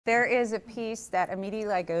There is a piece that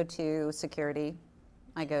immediately I go to security.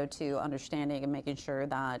 I go to understanding and making sure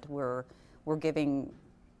that we're giving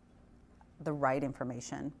the right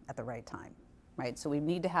information at the right time, right? So we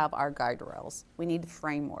need to have our guardrails. We need the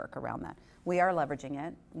framework around that. We are leveraging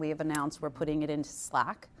it. We have announced we're putting it into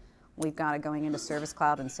Slack. We've got it going into Service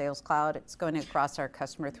Cloud and Sales Cloud. It's going across our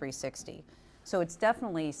Customer 360. So it's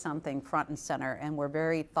definitely something front and center, and we're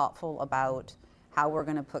very thoughtful about how we're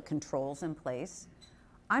going to put controls in place.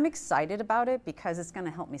 I'm excited about it because it's going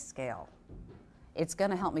to help me scale. It's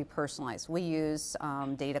going to help me personalize. We use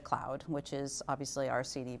Data Cloud, which is obviously our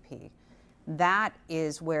CDP. That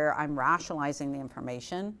is where I'm rationalizing the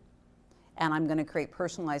information, and I'm going to create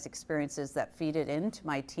personalized experiences that feed it into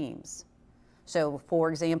my teams. So for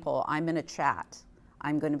example, I'm in a chat.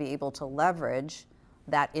 I'm going to be able to leverage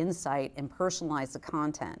that insight and personalize the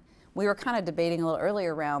content. We were kind of debating a little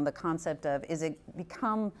earlier around the concept of, is it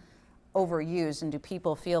become overused, and do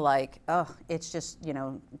people feel like, oh, it's just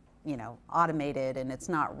automated and it's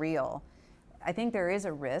not real? I think there is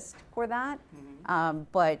a risk for that,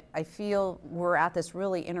 but I feel we're at this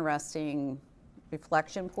really interesting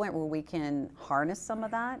reflection point where we can harness some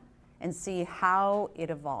of that and see how it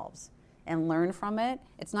evolves and learn from it.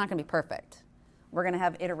 It's not going to be perfect. We're going to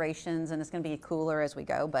have iterations, and it's going to be cooler as we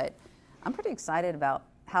go, but I'm pretty excited about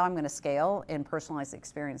how I'm going to scale and personalize the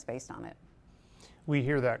experience based on it. We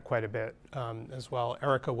hear that quite a bit as well.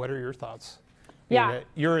 Erica, what are your thoughts? Yeah.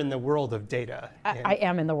 You're in the world of data. I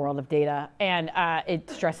am in the world of data, and it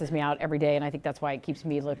stresses me out every day, and I think that's why it keeps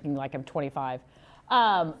me looking like I'm 25.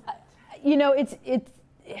 I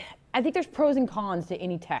think there's pros and cons to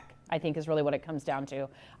any tech, I think is really what it comes down to.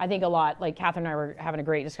 I think a lot, like Catherine and I were having a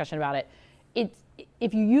great discussion about it,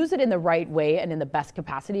 if you use it in the right way and in the best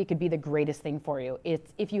capacity, it could be the greatest thing for you.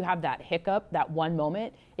 If you have that hiccup, that one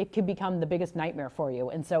moment, it could become the biggest nightmare for you.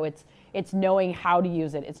 And so it's knowing how to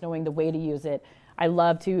use it. It's knowing the way to use it. I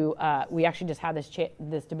love to, we actually just had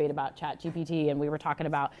this debate about ChatGPT, and we were talking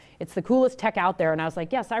about it's the coolest tech out there. And I was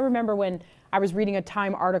like, yes, I remember when I was reading a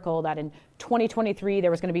Time article that in 2023,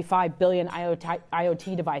 there was going to be 5 billion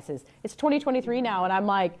IoT devices. It's 2023 now, and I'm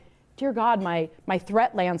like, dear God, my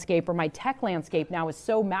threat landscape or my tech landscape now is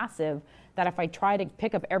so massive that if I try to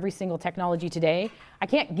pick up every single technology today, I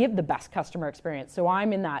can't give the best customer experience. So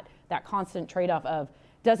I'm in that constant trade-off of,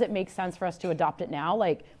 does it make sense for us to adopt it now?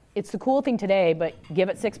 Like, it's the cool thing today, but give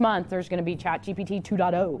it 6 months, there's going to be ChatGPT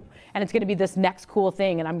 2.0, and it's going to be this next cool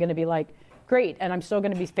thing, and I'm going to be like, great, and I'm still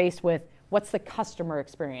going to be faced with what's the customer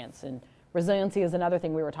experience. And resiliency is another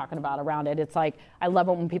thing we were talking about around it. It's like, I love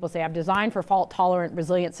it when people say, I've designed for fault-tolerant,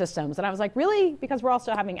 resilient systems. And I was like, really? Because we're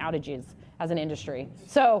also having outages as an industry.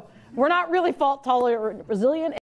 So we're not really fault-tolerant, resilient.